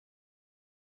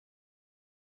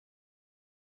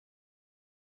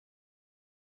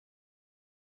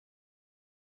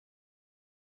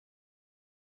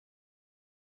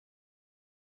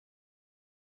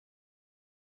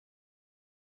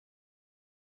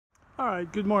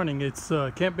Alright, good morning. It's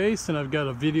Camp Base, and I've got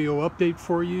a video update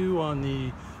for you on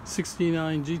the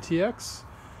 69 GTX.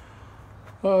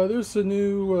 There's a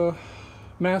new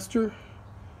master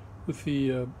with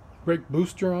the brake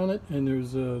booster on it, and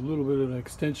there's a little bit of an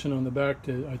extension on the back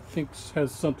that I think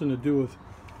has something to do with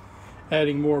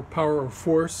adding more power or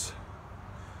force.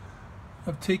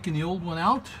 I've taken the old one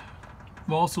out.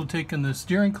 I've also taken the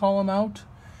steering column out,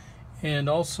 and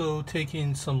also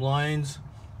taking some lines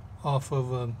off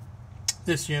of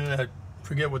this unit. I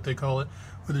forget what they call it,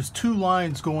 but there's two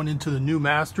lines going into the new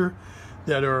master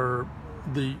that are,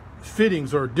 the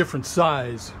fittings are a different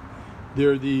size.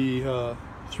 They're the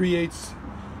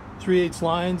 3/8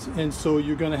 lines, and so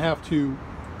you're going to have to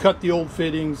cut the old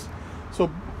fittings. So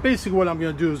basically what I'm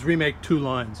going to do is remake two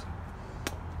lines.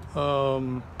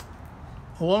 Along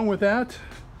with that,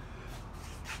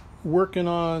 working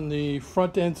on the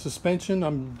front end suspension.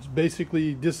 I'm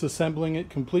basically disassembling it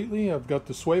completely. I've got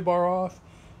the sway bar off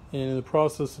and in the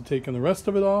process of taking the rest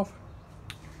of it off.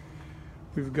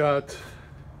 We've got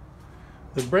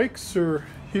the brakes are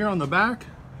here on the back.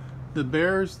 The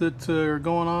bears that are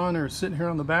going on are sitting here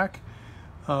on the back.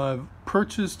 I've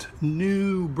purchased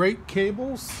new brake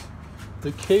cables.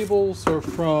 The cables are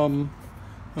from,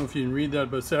 I don't know if you can read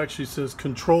that, but it actually says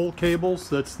Control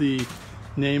Cables. That's the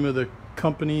name of the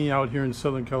company out here in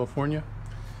Southern California.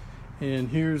 And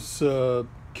here's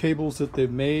cables that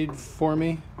they've made for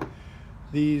me.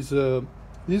 These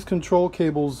control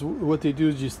cables, what they do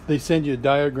is they send you a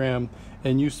diagram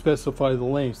and you specify the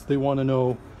lengths. They want to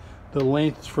know the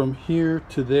lengths from here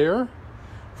to there,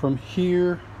 from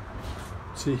here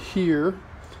to here,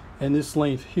 and this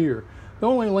length here. The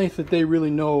only length that they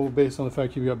really know, based on the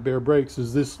fact you've got bare brakes,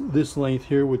 is this length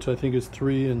here, which I think is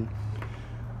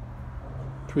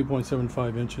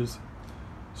 3.75 inches.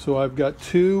 So I've got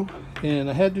two, and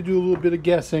I had to do a little bit of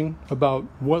guessing about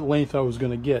what length I was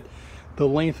going to get. The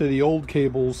length of the old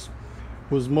cables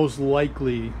was most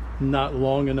likely not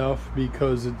long enough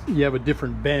because you have a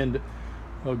different bend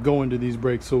going to these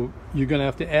brakes, so you're going to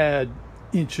have to add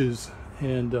inches,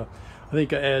 and I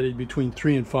think I added between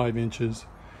 3 and 5 inches.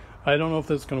 I don't know if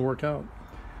that's going to work out.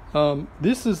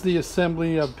 This is the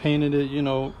assembly. I've painted it, you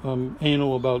know,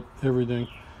 anal about everything.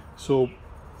 So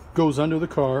goes under the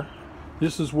car.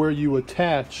 This is where you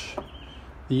attach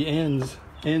the ends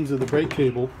of the brake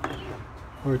cable,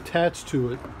 are attached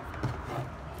to it.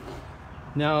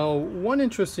 Now, one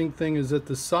interesting thing is that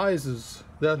the sizes,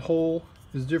 that hole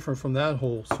is different from that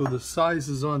hole, so the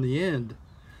sizes on the end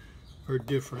are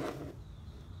different.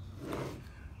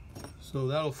 So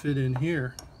that'll fit in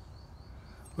here,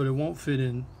 but it won't fit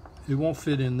in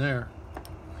there.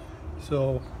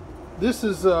 So this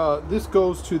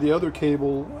goes to the other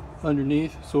cable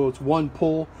underneath, so it's one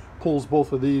pull, pulls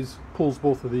both of these.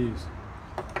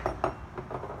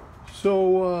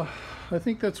 So I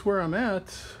think that's where I'm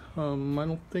at. I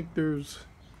don't think there's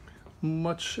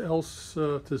much else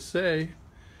to say.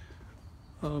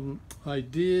 I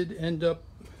did end up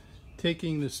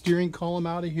taking the steering column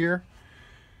out of here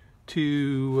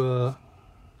to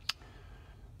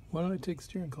why did I take the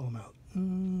steering column out?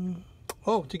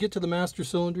 Oh, to get to the master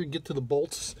cylinder, get to the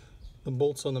bolts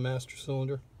on the master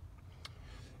cylinder.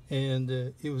 And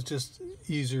it was just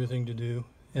easier thing to do.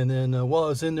 And then while I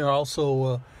was in there, I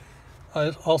also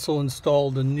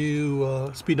installed a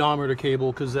new speedometer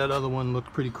cable, because that other one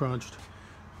looked pretty crunched.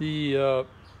 The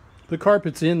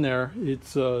carpet's in there.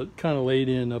 It's kind of laid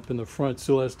in up in the front,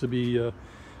 still has to be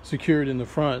secured in the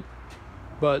front.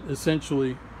 But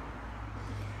essentially,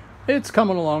 it's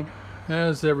coming along,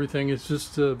 as everything. It's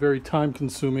just very time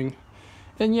consuming.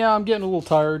 And yeah, I'm getting a little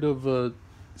tired of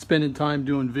spending time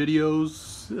doing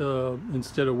videos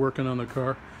instead of working on the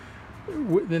car.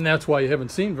 And that's why you haven't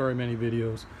seen very many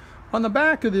videos. On the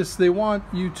back of this, they want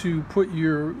you to put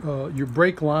your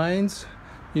brake lines.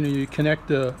 You know, you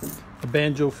connect a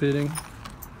banjo fitting,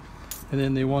 and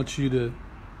then they want you to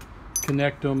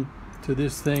connect them to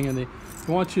this thing, and they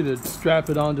want you to strap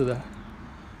it onto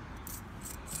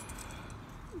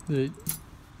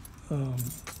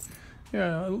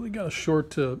yeah, I got a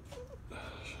short I'm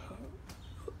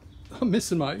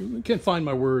missing I can't find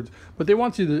my words, but they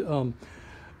want you to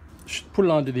put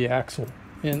it onto the axle,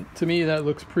 and to me that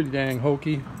looks pretty dang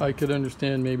hokey. I could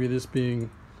understand maybe this being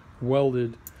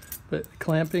welded, but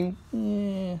clamping,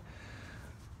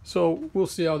 so we'll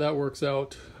see how that works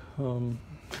out.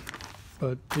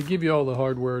 But they give you all the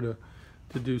hardware to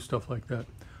do stuff like that.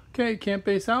 Okay, Camp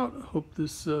Base out. Hope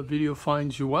this video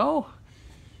finds you well.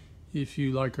 If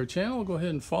you like our channel, go ahead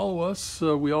and follow us.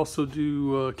 We also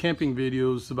do camping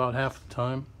videos about half the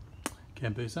time.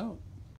 Camp Base out.